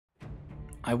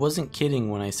I wasn't kidding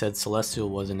when I said Celestial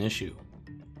was an issue.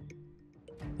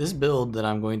 This build that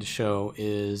I'm going to show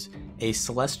is a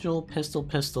Celestial Pistol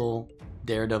Pistol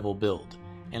Daredevil build,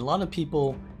 and a lot of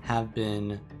people have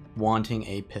been wanting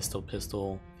a Pistol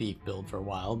Pistol Thief build for a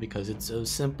while because it's a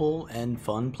simple and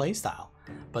fun playstyle.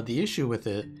 But the issue with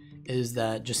it is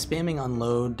that just spamming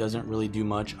unload doesn't really do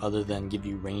much other than give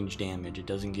you range damage. It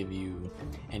doesn't give you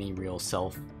any real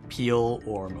self peel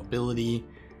or mobility.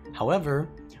 However,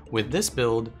 with this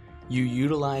build, you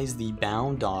utilize the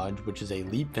bound dodge, which is a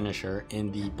leap finisher,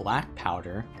 in the black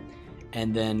powder,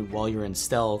 and then while you're in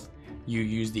stealth, you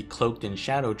use the cloaked in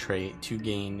shadow trait to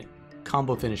gain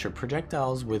combo finisher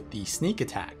projectiles with the sneak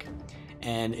attack.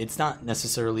 And it's not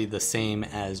necessarily the same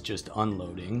as just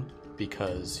unloading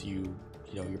because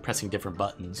you're pressing different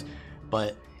buttons,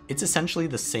 but it's essentially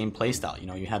the same playstyle.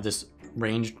 You have this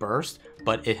ranged burst,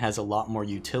 but it has a lot more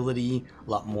utility, a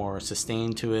lot more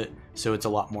sustain to it, so it's a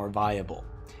lot more viable.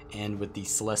 And with the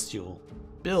Celestial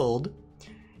build,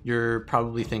 you're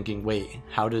probably thinking, wait,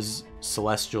 how does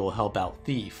Celestial help out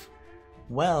Thief?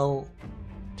 Well,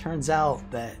 turns out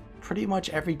that pretty much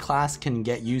every class can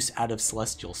get use out of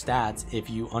Celestial stats if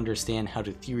you understand how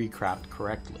to theory craft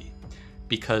correctly.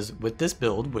 Because with this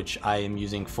build, which I am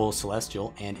using full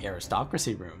Celestial and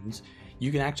Aristocracy runes,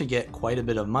 you can actually get quite a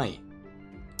bit of might.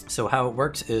 So how it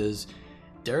works is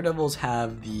Daredevils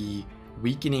have the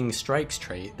weakening strikes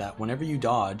trait that whenever you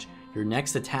dodge, your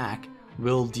next attack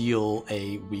will deal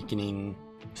a weakening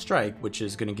strike, which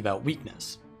is going to give out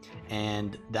weakness.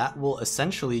 And that will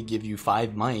essentially give you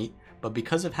 5 might, but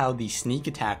because of how the sneak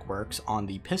attack works on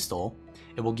the pistol,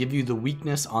 it will give you the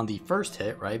weakness on the first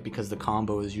hit, right? Because the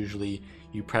combo is usually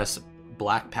you press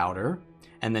black powder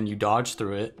and then you dodge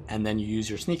through it and then you use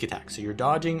your sneak attack. So you're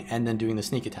dodging and then doing the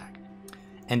sneak attack.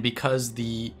 And because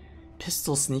the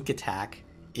pistol sneak attack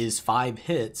is 5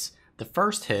 hits, the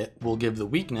first hit will give the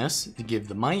weakness to give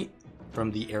the might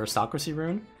from the Aristocracy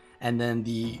rune, and then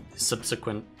the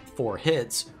subsequent 4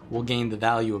 hits will gain the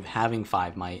value of having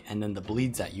 5 might, and then the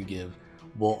bleeds that you give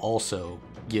will also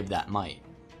give that might.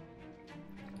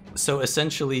 So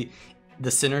essentially, the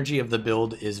synergy of the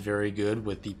build is very good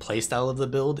with the playstyle of the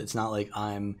build. It's not like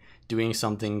I'm doing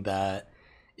something that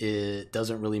it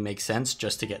doesn't really make sense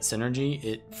just to get synergy.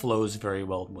 It flows very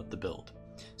well with the build.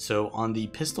 So on the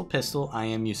Pistol, I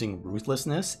am using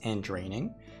Ruthlessness and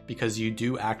Draining because you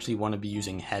do actually want to be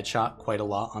using Headshot quite a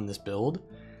lot on this build.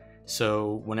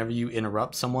 So whenever you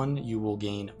interrupt someone, you will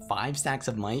gain 5 stacks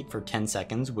of might for 10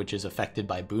 seconds, which is affected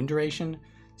by boon duration.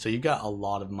 So you got a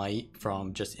lot of might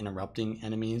from just interrupting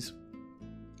enemies.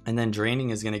 And then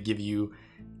Draining is going to give you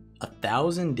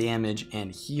 1,000 damage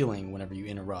and healing whenever you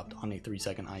interrupt on a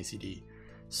 3-second ICD.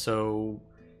 So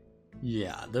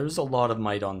yeah, there's a lot of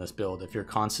might on this build. If you're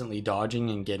constantly dodging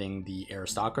and getting the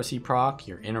Aristocracy proc,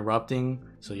 you're interrupting.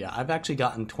 So yeah, I've actually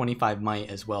gotten 25 might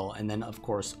as well. And then of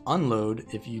course, Unload,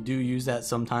 if you do use that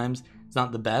sometimes, it's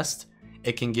not the best.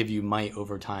 It can give you might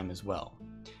over time as well.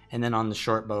 And then on the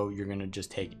short bow, you're going to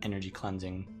just take Energy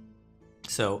Cleansing.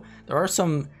 So there are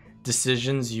some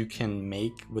decisions you can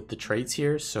make with the traits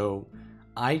here. So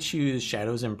I choose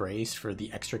Shadow's Embrace for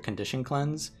the extra condition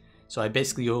cleanse. So I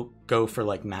basically go for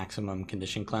like maximum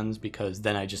condition cleanse because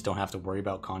then I just don't have to worry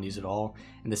about condies at all.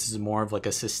 And this is more of like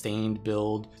a sustained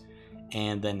build.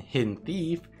 And then Hidden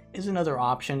Thief is another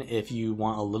option if you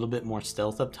want a little bit more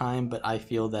stealth uptime, but I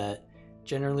feel that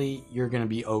generally you're going to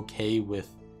be okay with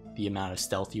the amount of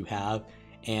stealth you have.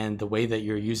 And the way that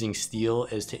you're using Steel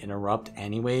is to interrupt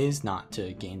anyways, not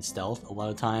to gain stealth a lot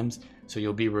of times. So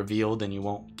you'll be revealed and you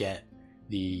won't get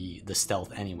the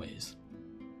stealth anyways.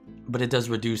 But it does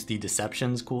reduce the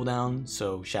Deceptions cooldown,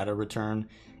 so Shadow Return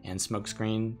and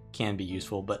Smokescreen can be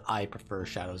useful, but I prefer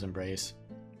Shadow's Embrace.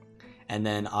 And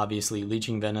then obviously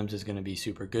Leeching Venoms is going to be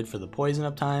super good for the poison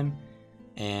uptime.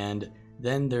 And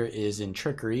then there is in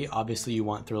Trickery, obviously you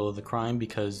want Thrill of the Crime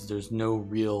because there's no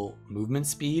real movement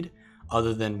speed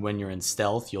other than when you're in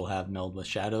stealth, you'll have Meld with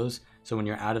Shadows. So when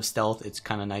you're out of stealth, it's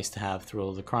kind of nice to have Thrill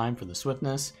of the Crime for the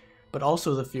swiftness, but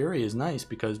also the Fury is nice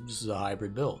because this is a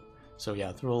hybrid build. So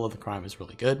yeah, Thrill of the Crime is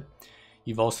really good.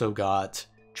 You've also got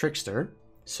Trickster.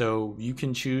 So you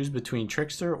can choose between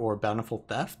Trickster or Bountiful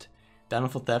Theft.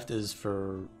 Bountiful Theft is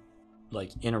for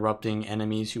like interrupting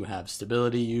enemies who have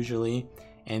stability usually.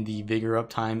 And the Vigor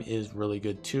uptime is really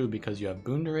good too because you have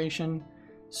boon duration.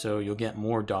 So you'll get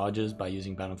more dodges by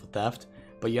using Bountiful Theft.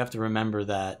 But you have to remember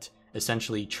that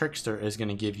essentially Trickster is going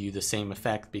to give you the same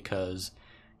effect because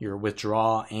your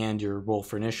withdraw and your roll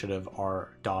for initiative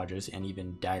are dodges, and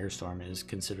even Daggerstorm is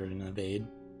considered an evade.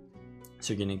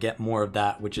 So you're going to get more of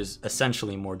that, which is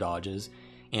essentially more dodges,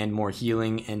 and more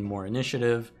healing and more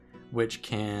initiative, which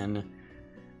can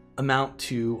amount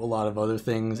to a lot of other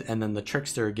things, and then the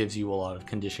Trickster gives you a lot of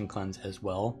condition cleanse as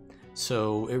well.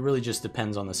 So it really just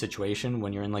depends on the situation.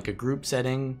 When you're in like a group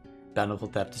setting, Bountiful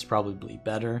Theft is probably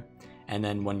better, and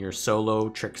then when you're solo,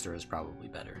 Trickster is probably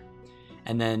better.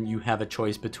 And then you have a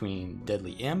choice between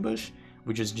Deadly Ambush,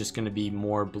 which is just going to be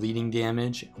more bleeding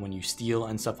damage when you steal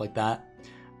and stuff like that.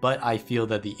 But I feel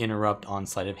that the interrupt on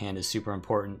sleight of hand is super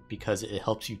important because it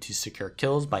helps you to secure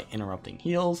kills by interrupting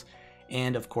heals,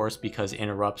 and of course because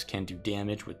interrupts can do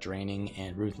damage with draining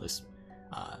and ruthless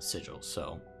sigils.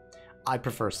 So I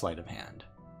prefer sleight of hand.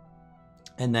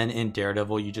 And then in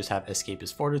Daredevil, you just have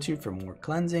Escapist Fortitude for more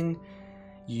cleansing.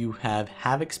 You have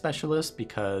Havoc Specialist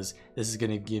because this is going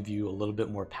to give you a little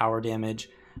bit more power damage.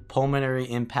 Pulmonary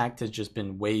Impact has just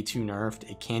been way too nerfed.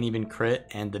 It can't even crit,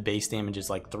 and the base damage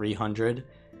is like 300.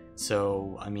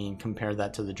 So, I mean, compare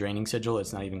that to the Draining Sigil,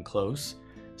 it's not even close.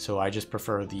 So I just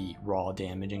prefer the raw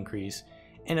damage increase.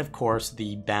 And of course,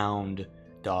 the Bound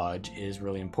dodge is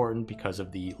really important because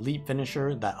of the Leap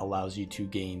finisher that allows you to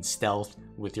gain stealth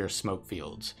with your smoke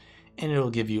fields. And it'll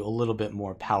give you a little bit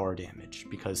more power damage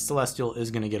because Celestial is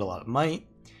going to get a lot of might,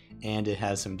 and it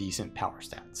has some decent power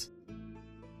stats.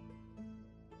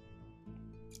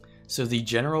 So the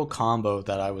general combo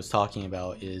that I was talking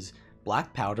about is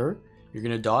Black Powder. You're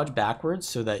going to dodge backwards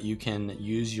so that you can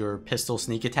use your pistol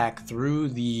sneak attack through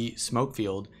the smoke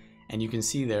field, and you can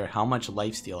see there how much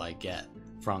lifesteal I get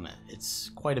from it. It's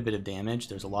quite a bit of damage.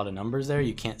 There's a lot of numbers there.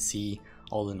 You can't see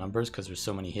all the numbers because there's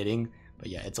so many hitting, but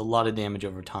yeah, it's a lot of damage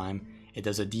over time. It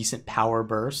does a decent power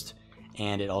burst,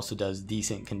 and it also does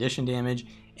decent condition damage,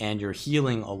 and you're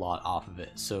healing a lot off of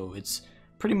it. So it's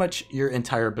pretty much your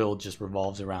entire build just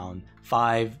revolves around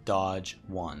 5 dodge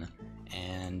 1.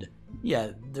 And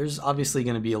yeah, there's obviously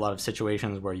going to be a lot of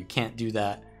situations where you can't do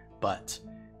that, but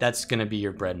that's going to be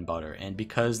your bread and butter. And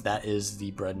because that is the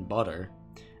bread and butter,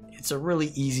 it's a really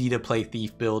easy to play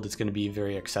Thief build. It's going to be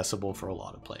very accessible for a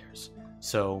lot of players.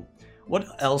 So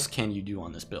what else can you do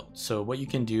on this build? So what you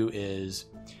can do is,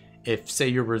 if say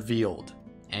you're revealed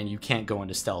and you can't go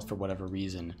into stealth for whatever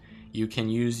reason, you can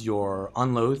use your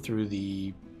unload through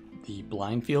the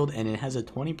blind field, and it has a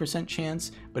 20%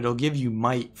 chance, but it'll give you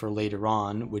might for later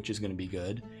on, which is going to be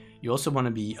good. You also want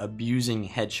to be abusing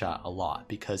headshot a lot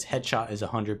because headshot is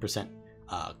 100%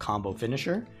 combo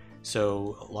finisher.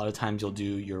 So a lot of times you'll do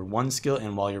your one skill,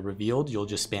 and while you're revealed, you'll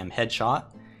just spam headshot,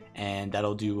 and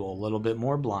that'll do a little bit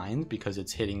more blind because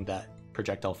it's hitting that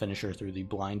projectile finisher through the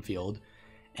blind field.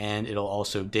 And it'll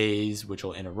also daze, which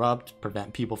will interrupt,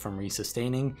 prevent people from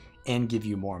resustaining, and give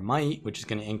you more might, which is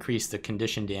going to increase the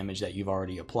condition damage that you've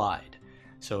already applied.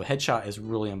 So headshot is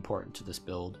really important to this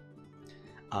build.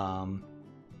 And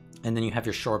then you have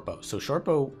your short bow. So short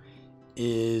bow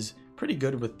is pretty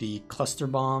good with the cluster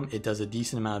bomb. It does a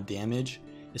decent amount of damage,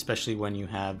 especially when you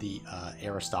have the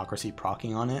aristocracy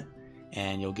proccing on it,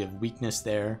 and you'll give weakness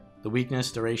there. The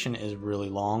weakness duration is really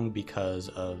long because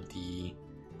of the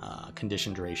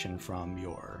condition duration from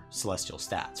your celestial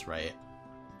stats, right?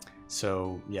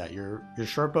 So yeah, your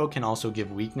short bow can also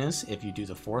give weakness if you do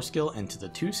the 4 skill into the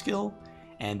 2 skill,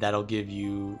 and that'll give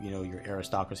you, you know, your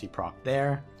aristocracy proc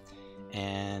there,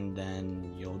 and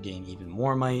then you'll gain even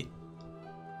more might.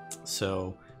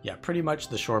 So yeah, pretty much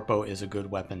the short bow is a good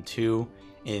weapon too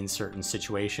in certain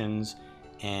situations.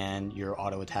 And your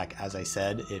auto attack, as I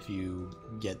said, if you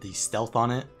get the stealth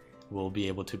on it, will be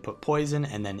able to put poison,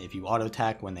 and then if you auto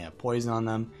attack when they have poison on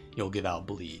them, you'll give out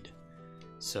bleed.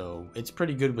 So it's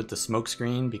pretty good with the smoke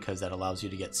screen because that allows you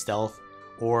to get stealth.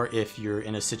 Or if you're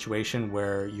in a situation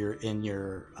where you're in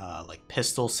your like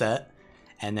pistol set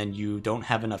and then you don't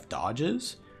have enough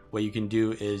dodges, what you can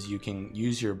do is you can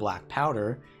use your black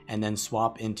powder and then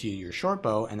swap into your short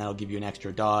bow, and that'll give you an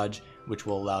extra dodge, which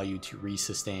will allow you to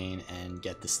resustain and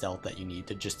get the stealth that you need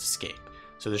to just escape.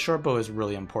 So the short bow is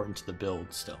really important to the build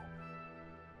still.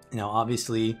 Now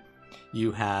obviously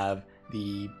you have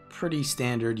the pretty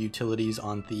standard utilities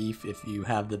on Thief. If you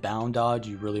have the bound dodge,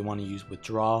 you really want to use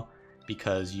withdraw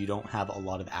because you don't have a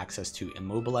lot of access to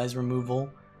immobilize removal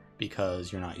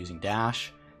because you're not using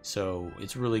dash. So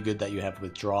it's really good that you have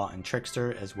withdraw and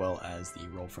trickster as well as the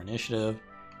roll for initiative.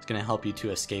 It's going to help you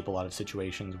to escape a lot of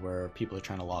situations where people are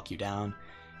trying to lock you down.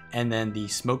 And then the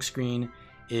smoke screen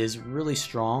is really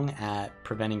strong at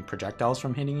preventing projectiles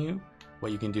from hitting you.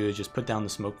 What you can do is just put down the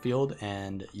smoke field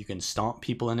and you can stomp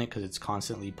people in it because it's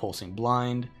constantly pulsing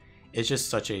blind. It's just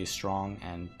such a strong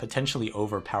and potentially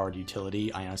overpowered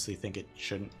utility. I honestly think it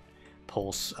shouldn't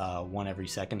pulse one every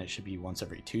second. It should be once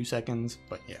every 2 seconds,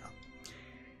 but yeah.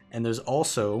 And there's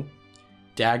also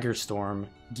Dagger Storm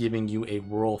giving you a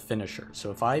whirl finisher. So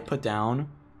if I put down,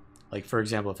 like for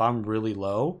example, if I'm really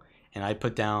low and I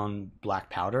put down black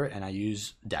powder and I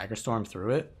use Dagger Storm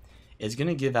through it, it's going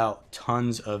to give out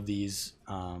tons of these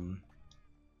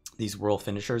whirl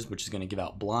finishers, which is going to give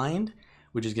out blind,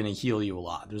 which is going to heal you a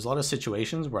lot. There's a lot of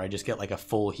situations where I just get like a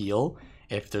full heal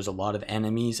if there's a lot of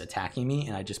enemies attacking me,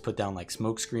 and I just put down like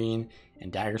Smokescreen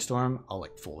and Dagger Storm, I'll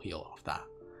like full heal off that.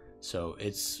 So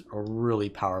it's a really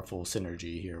powerful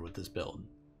synergy here with this build.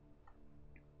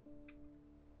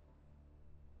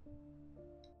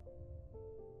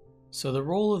 So the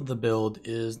role of the build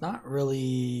is not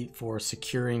really for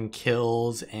securing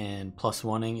kills and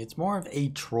 +1ing, it's more of a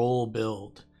troll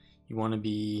build. You want to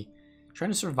be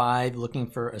trying to survive, looking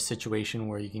for a situation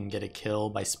where you can get a kill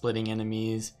by splitting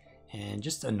enemies and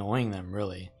just annoying them,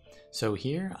 really. So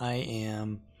here I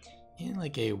am in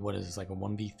like a, what is this, like a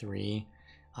 1v3.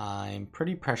 I'm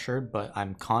pretty pressured, but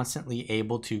I'm constantly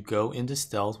able to go into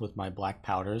stealth with my black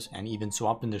powders and even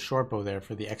swap into shortbow there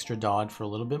for the extra dodge for a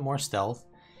little bit more stealth.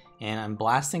 And I'm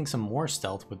blasting some more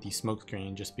stealth with the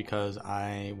Smokescreen just because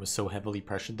I was so heavily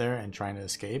pressured there and trying to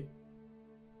escape.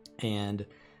 And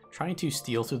trying to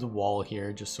steal through the wall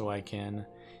here just so I can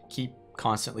keep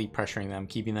constantly pressuring them,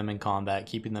 keeping them in combat,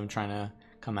 keeping them trying to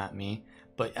come at me.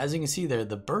 But as you can see there,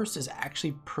 the burst is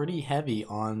actually pretty heavy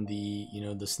on the,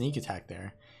 the sneak attack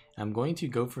there. I'm going to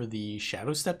go for the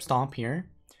Shadow Step Stomp here,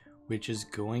 which is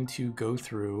going to go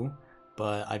through,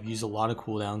 but I've used a lot of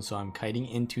cooldowns, so I'm kiting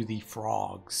into the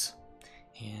frogs.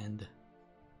 And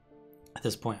at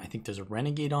this point, I think there's a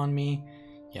Renegade on me.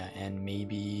 Yeah, and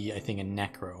maybe I think a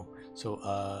Necro.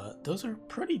 So those are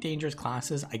pretty dangerous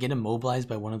classes. I get immobilized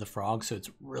by one of the frogs, so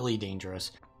it's really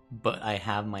dangerous. But I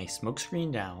have my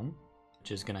Smokescreen down,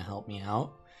 which is going to help me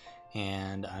out.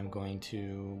 And I'm going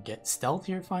to get stealth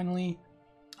here finally.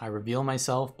 I reveal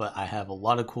myself, but I have a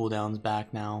lot of cooldowns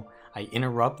back now. I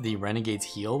interrupt the Renegade's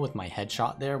heal with my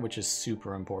headshot there, which is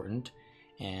super important.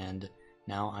 And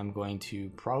now I'm going to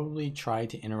probably try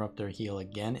to interrupt their heal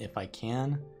again if I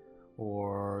can.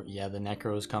 Or yeah, the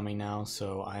Necro is coming now,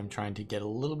 so I'm trying to get a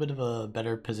little bit of a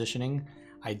better positioning.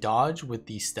 I dodge with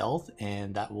the stealth,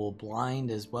 and that will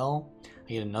blind as well.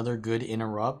 I get another good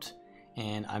interrupt,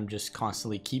 and I'm just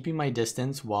constantly keeping my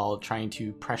distance while trying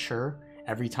to pressure.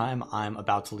 Every time I'm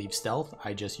about to leave stealth,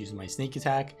 I just use my sneak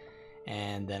attack,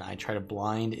 and then I try to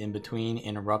blind in between,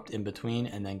 interrupt in between,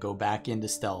 and then go back into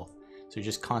stealth. So you're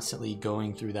just constantly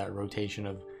going through that rotation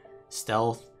of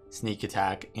stealth, sneak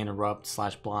attack, interrupt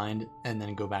 / blind, and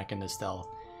then go back into stealth.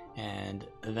 And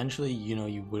eventually, you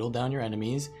whittle down your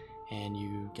enemies and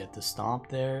you get the stomp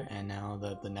there, and now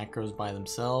the Necros by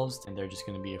themselves, and they're just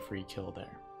going to be a free kill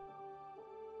there.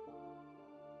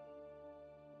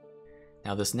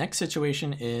 Now this next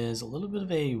situation is a little bit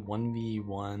of a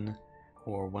 1v1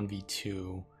 or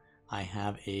 1v2. I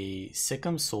have a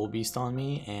Sikkim Soul Beast on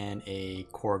me and a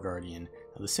Core Guardian.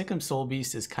 Now the Sikkim Soul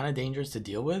Beast is kind of dangerous to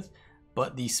deal with,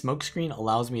 but the Smokescreen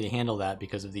allows me to handle that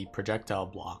because of the projectile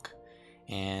block.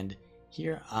 And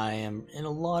here I am in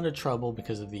a lot of trouble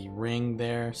because of the ring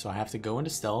there, so I have to go into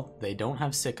stealth. They don't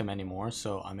have Sikkim anymore,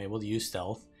 so I'm able to use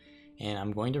stealth. And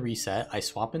I'm going to reset. I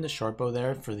swap into shortbow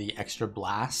there for the extra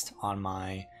blast on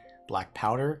my black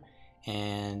powder,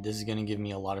 and this is going to give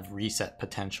me a lot of reset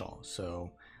potential.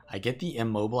 So I get the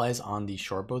immobilize on the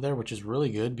shortbow there, which is really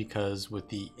good because with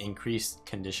the increased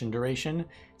condition duration,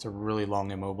 it's a really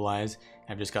long immobilize.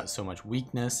 I've just got so much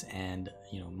weakness and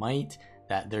might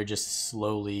that they're just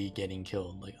slowly getting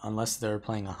killed. Like unless they're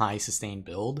playing a high sustained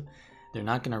build, they're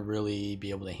not going to really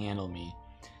be able to handle me.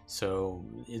 So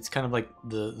it's kind of like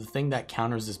the thing that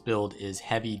counters this build is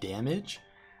heavy damage,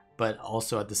 but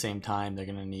also at the same time they're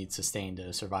going to need sustain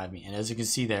to survive me. And as you can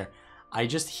see there, I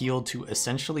just healed to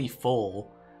essentially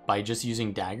full by just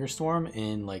using Dagger Storm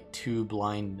in like 2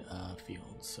 blind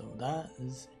fields. So that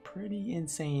is pretty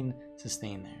insane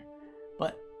sustain there.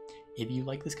 But if you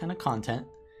like this kind of content,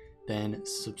 then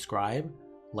subscribe,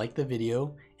 like the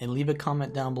video, and leave a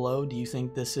comment down below. Do you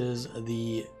think this is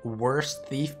the worst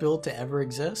thief build to ever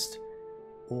exist?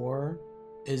 Or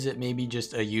is it maybe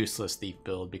just a useless thief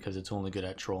build because it's only good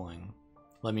at trolling?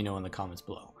 Let me know in the comments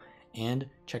below. And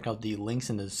check out the links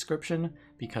in the description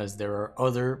because there are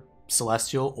other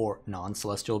celestial or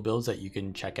non-celestial builds that you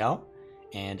can check out.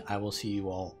 And I will see you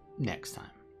all next time.